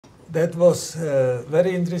That was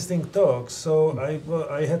very interesting talk. So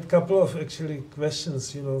I had a couple of actually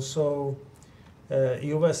questions. So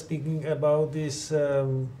you were speaking about this,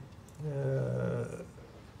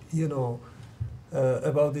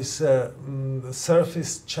 about this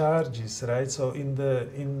surface charges, right? So in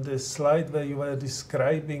the slide where you were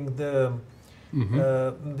describing the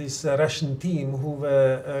this Russian team who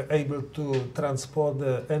were able to transport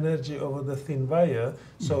the energy over the thin wire.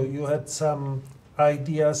 So you had some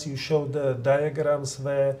ideas, you showed the diagrams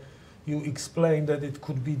where you explained that it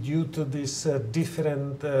could be due to this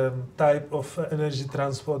different type of energy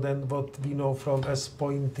transport than what we know from as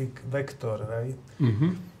Poynting vector, right?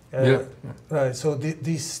 Right. So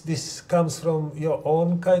this comes from your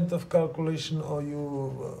own kind of calculation, or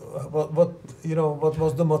what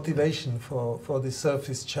was the motivation for the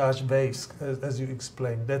surface charge waves, as you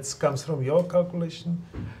explained? That comes from your calculation.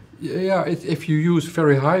 Yeah. If you use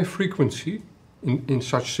very high frequency in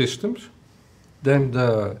such systems, then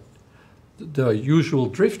the usual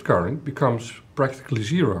drift current becomes practically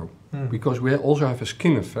zero, because we also have a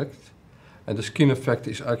skin effect. And the skin effect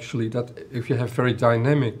is actually that if you have very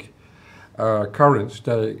dynamic currents,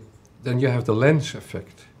 then you have the lens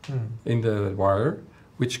effect in the wire,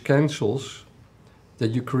 which cancels, that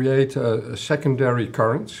you create a secondary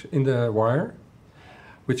current in the wire,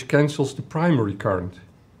 which cancels the primary current,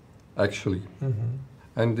 actually.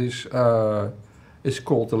 And this is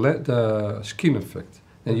called the skin effect.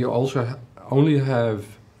 And you also only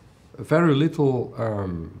have very little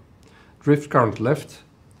drift current left,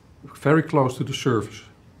 very close to the surface.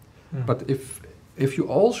 But if you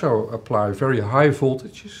also apply very high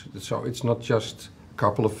voltages, so it's not just a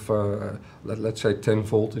couple of, let's say 10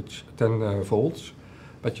 volts,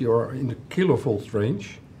 but you're in the kilovolt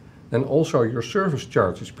range, then also your surface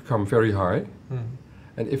charges become very high.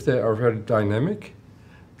 And if they are very dynamic,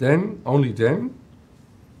 then, only then,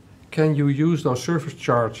 can you use those surface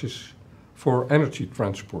charges for energy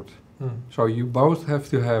transport. So you both have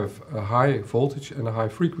to have a high voltage and a high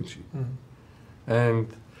frequency.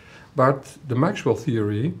 But the Maxwell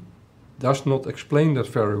theory does not explain that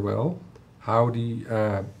very well, how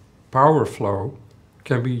the power flow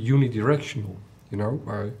can be unidirectional,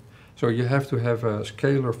 so you have to have a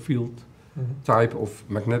scalar field type of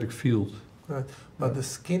magnetic field. Right, but the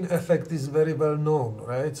skin effect is very well known,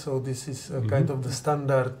 right? So this is a kind of the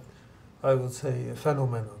standard, I would say,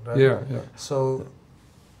 phenomenon, right? Yeah. So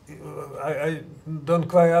I don't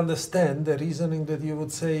quite understand the reasoning that you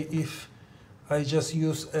would say if I just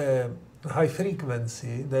use a high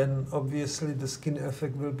frequency, then obviously the skin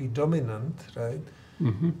effect will be dominant, right?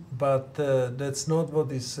 But that's not what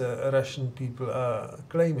these Russian people are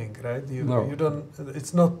claiming, right? You don't.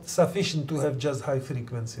 It's not sufficient to have just high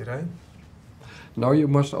frequency, right? No, you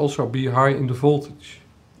must also be high in the voltage,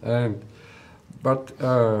 but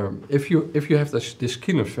if you have this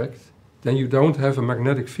skin effect, then you don't have a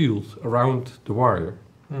magnetic field around the wire,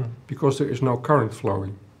 because there is no current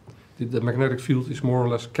flowing. The magnetic field is more or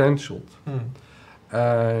less cancelled,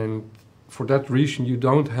 and for that reason you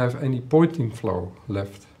don't have any Poynting flow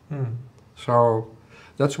left. So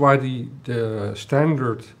that's why the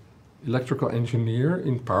standard electrical engineer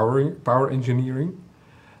in power engineering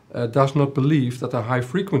does not believe that a high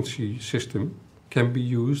frequency system can be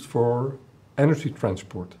used for energy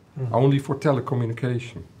transport, only for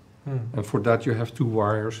telecommunication. And for that you have two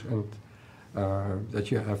wires, and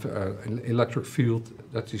that you have an electric field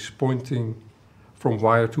that is pointing from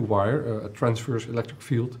wire to wire, a transverse electric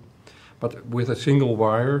field. But with a single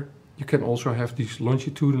wire you can also have these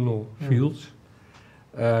longitudinal fields,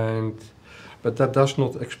 but that does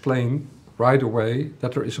not explain right away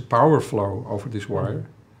that there is a power flow over this wire.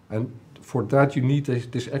 And for that you need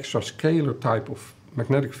this extra scalar type of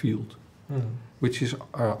magnetic field, which is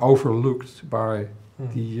overlooked by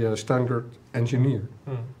the standard engineer.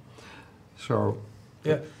 So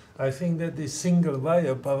yeah, I think that the single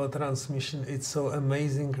wire power transmission is so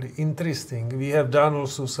amazingly interesting. We have done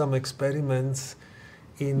also some experiments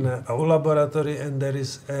in our laboratory, and there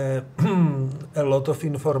is a lot of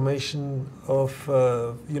information of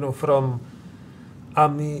from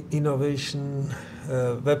AMI Innovation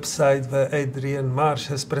website, where Adrian Marsh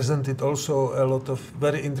has presented also a lot of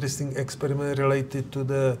very interesting experiments related to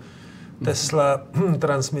the Tesla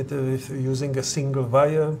transmitter using a single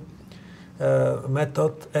wire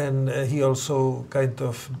method, and he also kind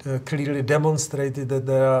of clearly demonstrated that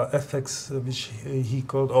there are effects which he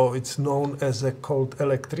called, it's known as a cold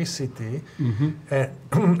electricity,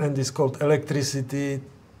 and this cold electricity,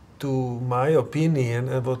 to my opinion,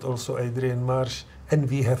 and what also Adrian Marsh, and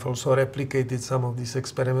we have also replicated some of these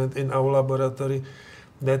experiments in our laboratory,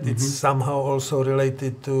 that it's somehow also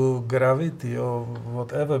related to gravity or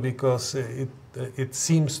whatever, because it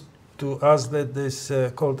seems to us that this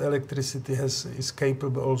cold electricity is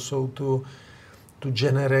capable also to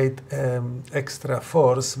generate extra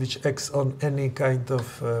force which acts on any kind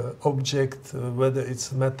of object, whether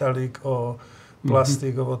it's metallic or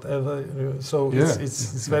plastic or whatever. So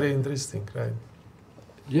it's very interesting, right?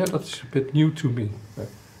 Yeah, that's a bit new to me.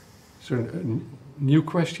 Is there a new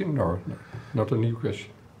question? No, not a new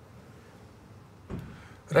question.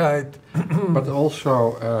 Right. But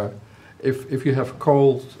also, if you have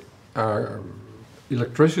cold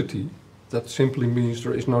electricity, that simply means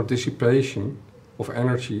there is no dissipation of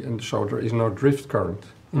energy, and so there is no drift current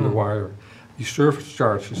in the wire. The surface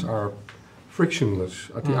charges are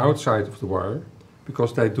frictionless at the outside of the wire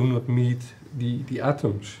because they do not meet the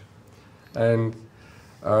atoms. And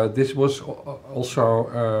this was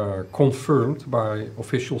also confirmed by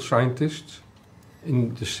official scientists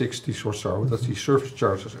in the 60s or so, that the surface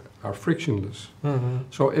charges are frictionless.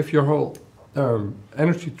 So if your whole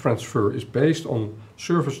energy transfer is based on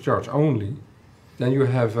surface charge only, then you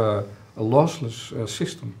have a lossless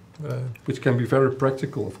system, which can be very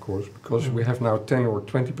practical, of course, because we have now 10 or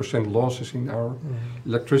 20% losses in our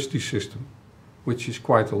electricity system, which is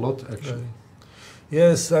quite a lot, actually.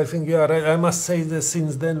 Yes, I think you are right. I must say that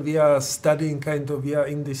since then we are studying we are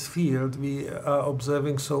in this field, we are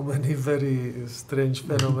observing so many very strange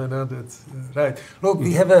phenomena. That's right. Look,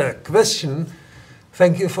 we have a question.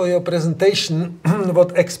 Thank you for your presentation.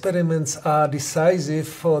 What experiments are decisive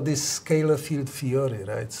for this scalar field theory,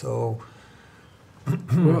 right? So,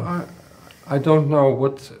 well, I don't know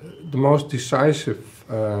what the most decisive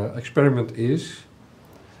experiment is,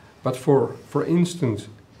 but for instance,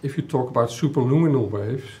 if you talk about superluminal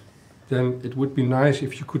waves, then it would be nice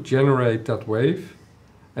if you could generate that wave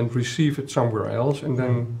and receive it somewhere else, and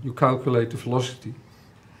then you calculate the velocity.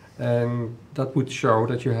 And that would show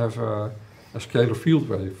that you have a scalar field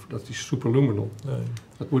wave that is superluminal.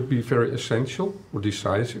 That would be very essential or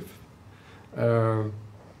decisive.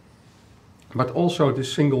 But also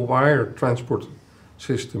this single wire transport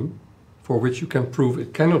system, for which you can prove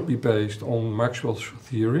it cannot be based on Maxwell's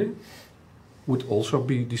theory, would also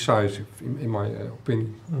be decisive, in my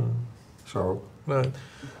opinion. So, right.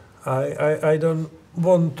 I don't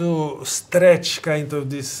want to stretch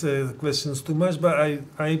these questions too much, but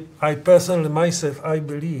I personally myself, I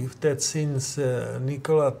believe that since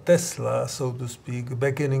Nikola Tesla, so to speak,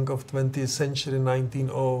 beginning of 20th century,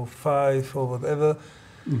 1905 or whatever,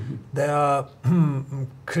 there are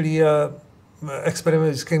clear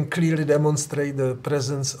experiments can clearly demonstrate the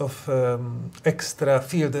presence of extra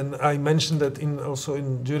field, and I mentioned that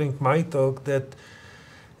during my talk that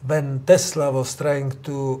when Tesla was trying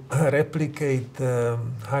to replicate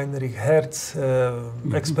Heinrich Hertz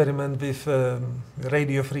experiment with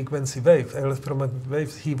radio frequency wave, electromagnetic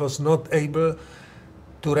waves, he was not able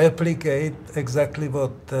to replicate exactly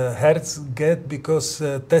what Hertz get, because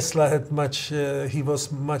Tesla had he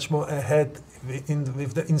was much more ahead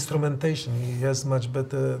with the instrumentation. He has much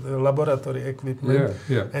better laboratory equipment,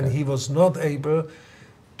 and he was not able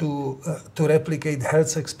to replicate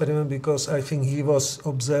Hertz experiment, because I think he was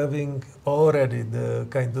observing already the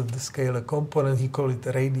the scalar component. He called it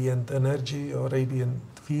radiant energy or radiant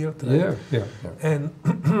field, right? And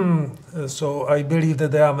so I believe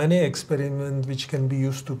that there are many experiments which can be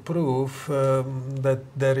used to prove that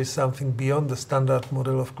there is something beyond the standard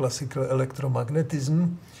model of classical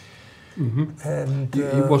electromagnetism. And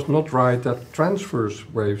he was not right that transverse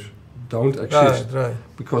waves don't exist,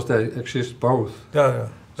 because they exist both.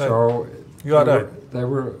 So you are right.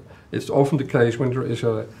 It's often the case when there is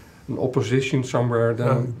an opposition somewhere,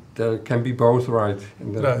 then there can be both right,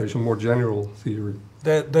 and then there is a more general theory.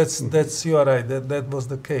 That's you are right. That was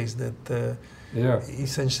the case. That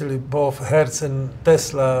essentially both Hertz and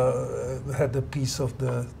Tesla had a piece of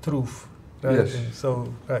the truth, right? Yes. And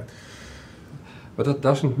so But that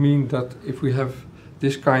doesn't mean that if we have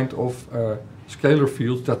this kind of scalar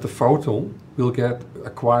field, that the photon will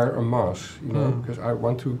acquire a mass. Because I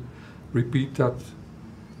want to repeat that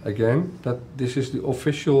again. That this is the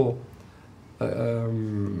official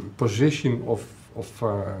position of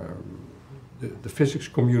the physics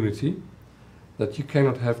community, that you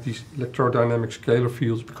cannot have these electrodynamic scalar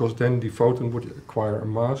fields, because then the photon would acquire a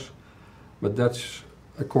mass. But that's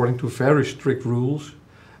according to very strict rules.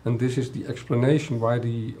 And this is the explanation why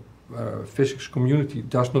the physics community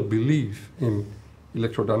does not believe in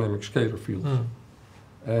electrodynamic scalar fields.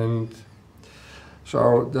 And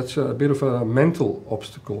so that's a bit of a mental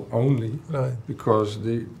obstacle only, because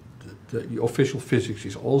the official physics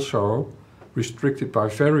is also restricted by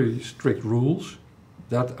very strict rules,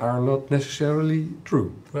 that are not necessarily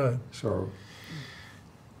true. Right. So,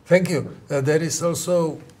 thank you. There is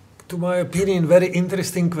also, to my opinion, very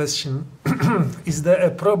interesting question. Is there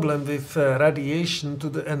a problem with radiation to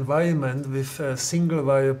the environment with single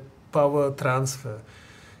wire power transfer?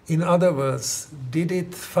 In other words, did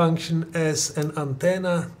it function as an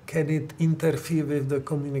antenna? Can it interfere with the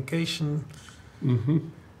communication?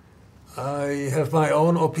 I have my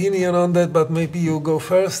own opinion on that, but maybe you go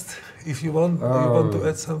first if you want. You want to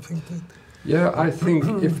add something to it? Yeah, I think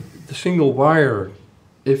if the single wire,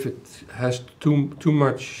 if it has too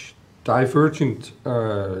much divergent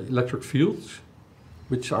electric fields,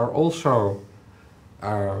 which are also,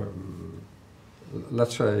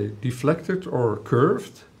 let's say, deflected or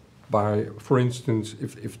curved by, for instance,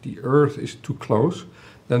 if the Earth is too close,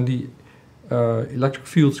 then the electric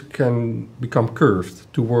fields can become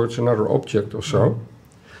curved towards another object or so.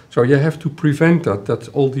 So you have to prevent that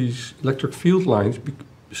all these electric field lines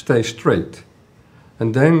stay straight.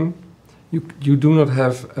 And then you do not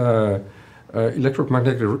have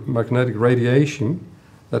electromagnetic radiation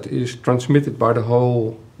that is transmitted by the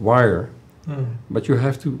whole wire. But you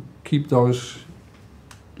have to keep those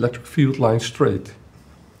electric field lines straight.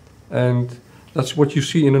 And that's what you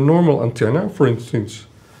see in a normal antenna, for instance,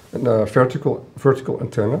 a vertical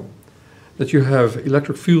antenna, that you have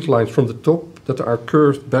electric field lines from the top that are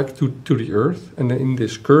curved back to the Earth. And then in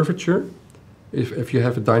this curvature, if you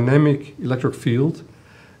have a dynamic electric field,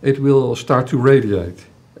 it will start to radiate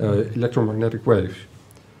electromagnetic waves.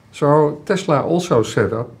 So Tesla also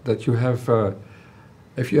set up that you have,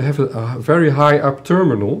 if you have a very high up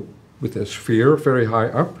terminal with a sphere very high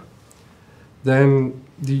up, then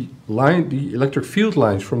the electric field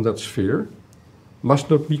lines from that sphere must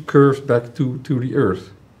not be curved back to the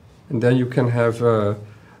Earth. And then you can have a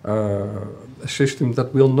system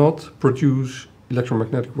that will not produce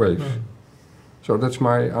electromagnetic waves. So that's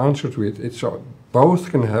my answer to it. It's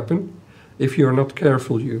both can happen. If you're not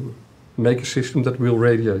careful, you make a system that will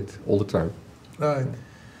radiate all the time. Right.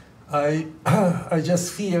 I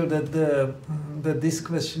just feel that that this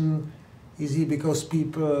question is here because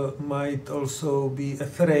people might also be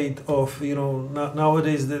afraid of, you know,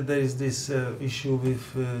 nowadays there is this issue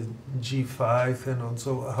with G5 and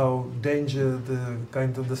also how danger the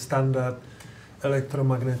kind of the standard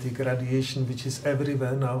electromagnetic radiation, which is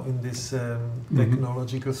everywhere now in this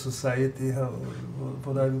technological society,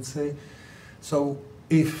 what I would say. So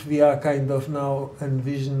if we are kind of now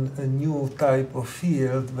envision a new type of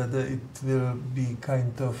field, whether it will be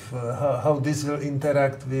kind of how this will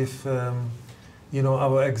interact with you know,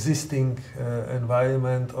 our existing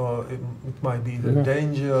environment, or it might be even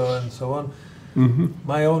danger and so on.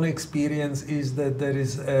 My own experience is that there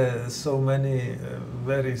is so many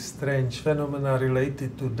very strange phenomena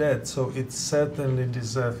related to that, so it certainly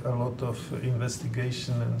deserves a lot of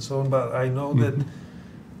investigation and so on, but I know that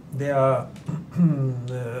there are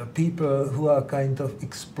people who are kind of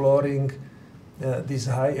exploring these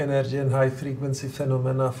high energy and high frequency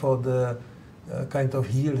phenomena for the kind of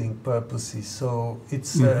healing purposes. So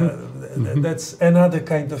it's that's another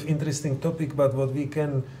kind of interesting topic, but what we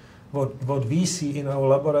can what we see in our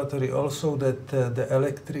laboratory also, that the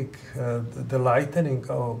electric the lightning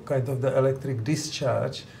or kind of the electric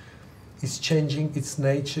discharge is changing its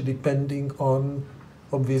nature depending on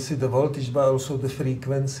obviously the voltage, but also the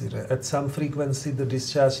frequency. At some frequency the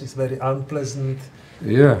discharge is very unpleasant,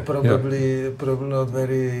 probably not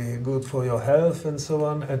very good for your health and so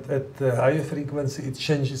on. At the higher frequency it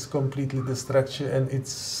changes completely the structure and it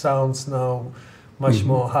sounds now much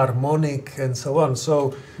more harmonic and so on.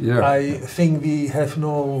 So I think we have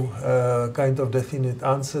no kind of definite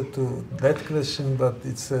answer to that question, but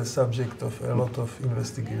it's a subject of a lot of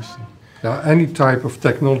investigation. Any type of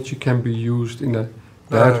technology can be used in a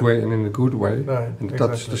bad way and in a good way, and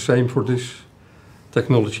that's the same for this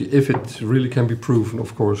technology, if it really can be proven,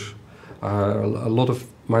 of course. A lot of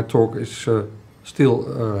my talk is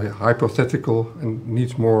still hypothetical and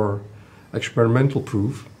needs more experimental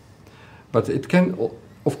proof. But it can,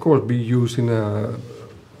 of course, be used in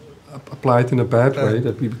applied in a bad way,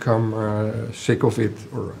 that we become sick of it,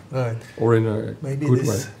 or in a maybe good way.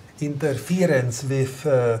 This interference with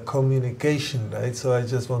communication, right? So I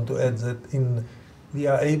just want to add that we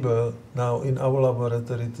are able now in our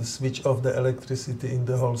laboratory to switch off the electricity in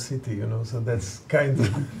the whole city, you know. So that's kind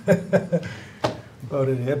of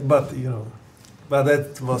already, but you know, but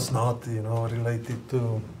that was not, you know, related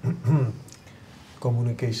to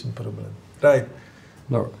communication problem. Right.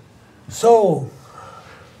 No. So,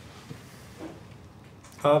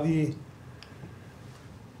 are we...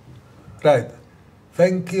 Right.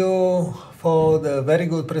 Thank you for the very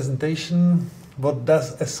good presentation. what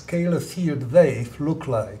does a scalar field wave look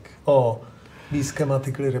like, or be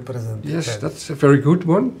schematically represented? Yes, that's a very good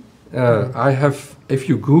one. If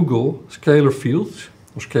you Google scalar fields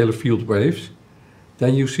or scalar field waves,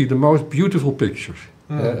 then you see the most beautiful pictures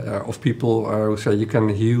of people who say you can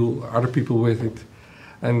heal other people with it,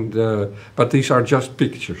 and but these are just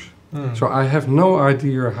pictures. So I have no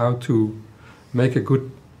idea how to make a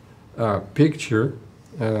good picture,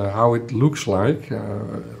 how it looks like,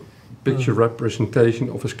 picture representation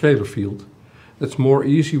of a scalar field. It's more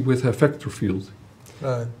easy with a vector field.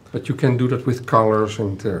 Right. But you can do that with colors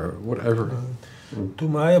and whatever. To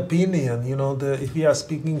my opinion, you know, if we are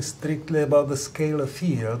speaking strictly about the scalar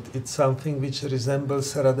field, it's something which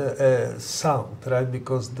resembles rather a sound, right?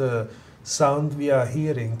 Because the sound we are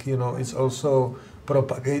hearing, you know, is also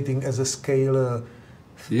propagating as a scalar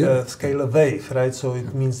wave, right? So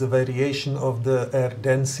it means the variation of the air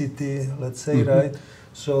density, let's say, right?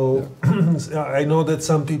 So I know that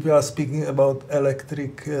some people are speaking about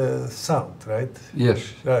electric sound, right?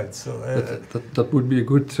 Yes. Right. So that would be a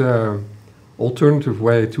good alternative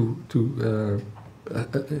way to a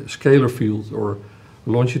scalar field or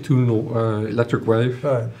longitudinal electric wave.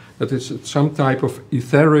 Right. That is some type of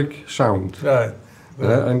etheric sound. Right.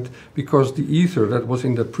 And because the ether that was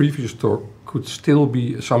in the previous talk could still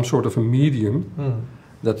be some sort of a medium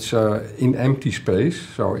that's in empty space,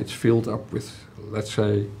 so it's filled up with, let's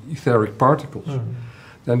say, etheric particles.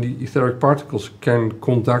 Then the etheric particles can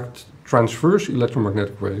conduct transverse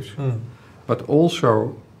electromagnetic waves, but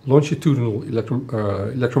also longitudinal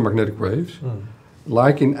electromagnetic waves,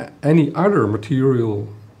 like in any other material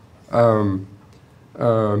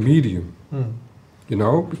medium. You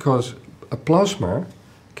know, because a plasma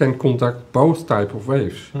can conduct both type of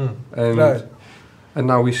waves, and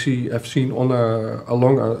now we have seen on a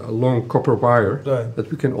long copper wire that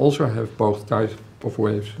we can also have both types of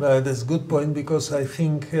waves. That's a good point, because I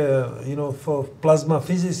think you know, for plasma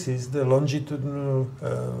physicists, the longitudinal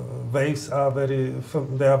waves are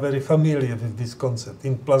very familiar with this concept.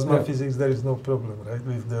 In plasma physics, there is no problem, right,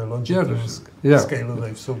 with the longitudinal scalar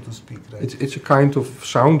wave, so to speak. Right? It's a kind of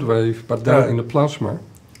sound wave, but then in the plasma.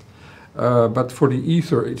 But for the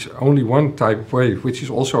ether, it's only one type of wave, which is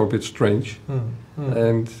also a bit strange,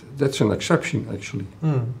 and that's an exception actually.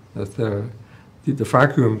 That the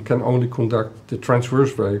vacuum can only conduct the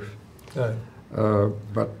transverse wave,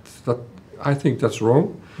 but I think that's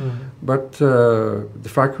wrong. But the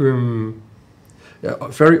vacuum,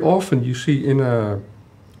 very often you see in a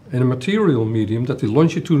material medium that the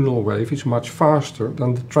longitudinal wave is much faster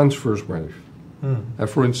than the transverse wave.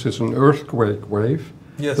 For instance, an earthquake wave.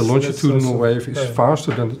 Yes, the longitudinal wave is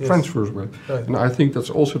faster than the transverse wave, and I think that's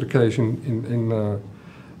also the case in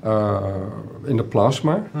the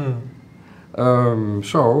plasma.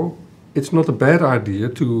 So it's not a bad idea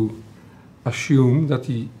to assume that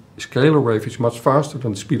the scalar wave is much faster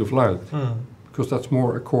than the speed of light, because that's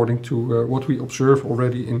more according to what we observe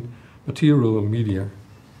already in material media.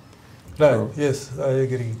 Right. So, yes, I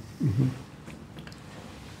agree.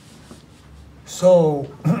 So.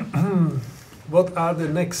 What are the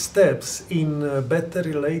next steps in better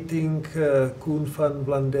relating Koen van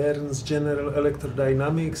Vlaenderen's general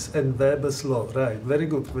electrodynamics and Weber's law? Right, very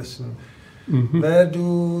good question. Where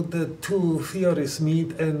do the two theories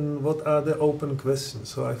meet, and what are the open questions?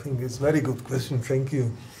 So I think it's a very good question, thank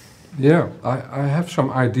you. Yeah, I have some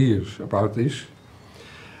ideas about this.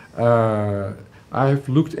 I have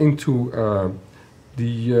looked into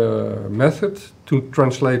the method to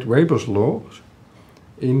translate Weber's laws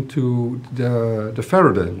into the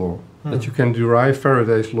Faraday law, that you can derive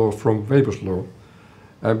Faraday's law from Weber's law,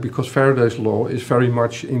 because Faraday's law is very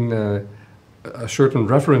much in a certain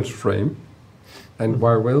reference frame, and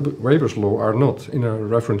while Weber's law are not in a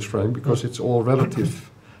reference frame, because it's all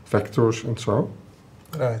relative vectors and so.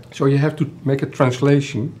 Right. So you have to make a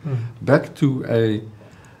translation back to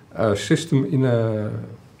a system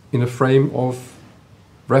in a frame of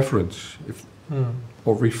reference,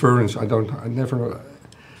 or reference. I never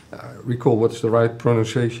recall what's the right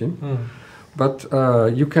pronunciation, but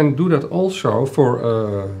you can do that also for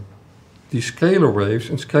the scalar waves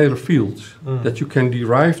and scalar fields, that you can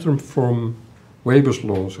derive them from Weber's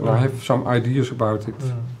laws, and I have some ideas about it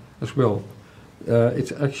as well.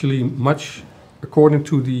 It's actually much according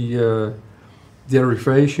to the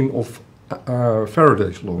derivation of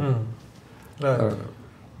Faraday's law.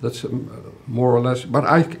 That's more or less, but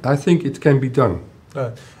I think it can be done.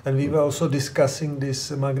 Right, and we were also discussing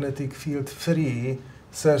this magnetic field free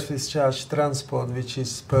surface charge transport, which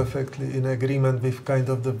is perfectly in agreement with kind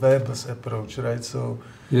of the Weber's approach, right? So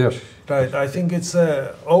yes, right, I think it's an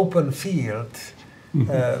open field,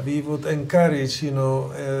 we would encourage,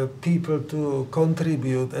 people to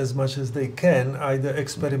contribute as much as they can, either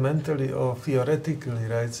experimentally or theoretically,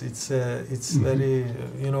 right? It's very,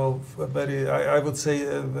 very. I would say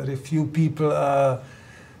very few people are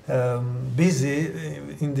busy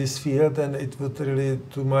in this field, and it would really,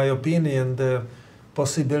 to my opinion, the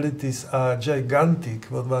possibilities are gigantic.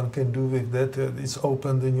 What one can do with that, it's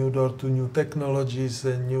opened a new door to new technologies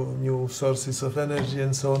and new sources of energy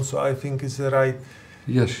and so on. So I think it's the right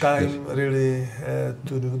time really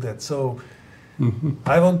to do that. So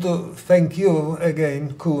I want to thank you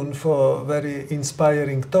again, Koen, for a very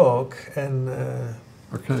inspiring talk, and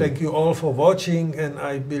thank you all for watching, and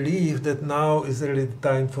I believe that now is really the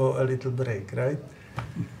time for a little break, right?